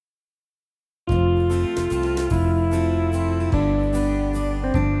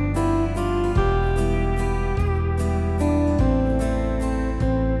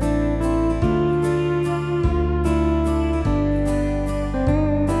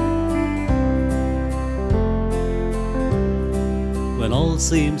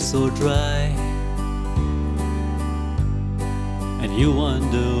seems so dry, and you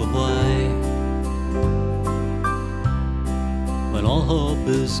wonder why. When all hope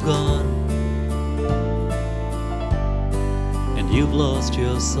is gone and you've lost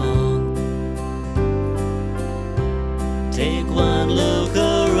your song, take one look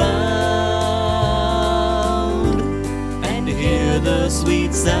around and hear the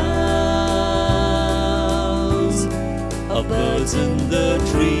sweet sounds of birds in the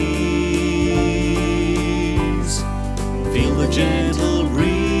trees. Feel the gentle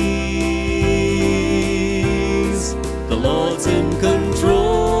breeze. The Lord's in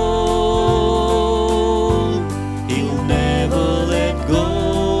control. He'll never let go.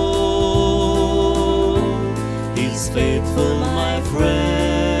 He's faithful, my friend,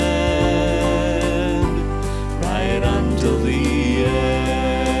 right until the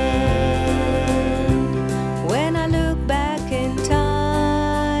end. When I look back in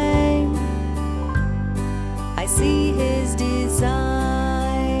time, I see His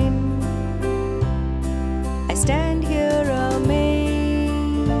design. I stand here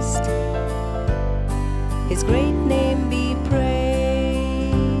amazed. His great name be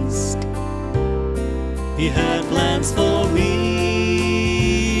praised. He had plans for me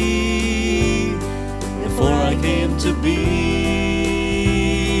before I came to be.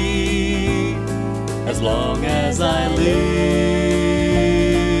 As long as I live,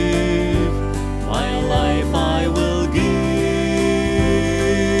 my life I will give.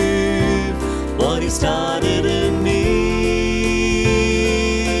 What He started in me,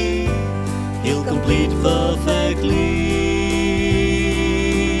 He'll complete perfectly.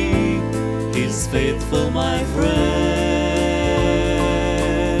 He's faithful, my friend,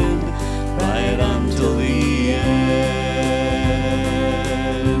 right until the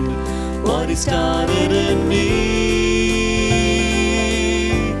end. What He started in me,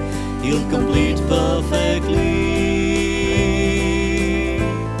 He'll complete perfectly.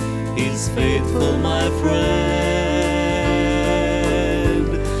 He's faithful, my friend,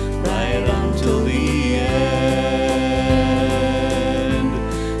 right until the end.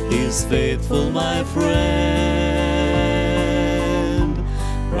 He's faithful, my friend,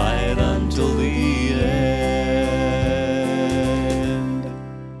 right until the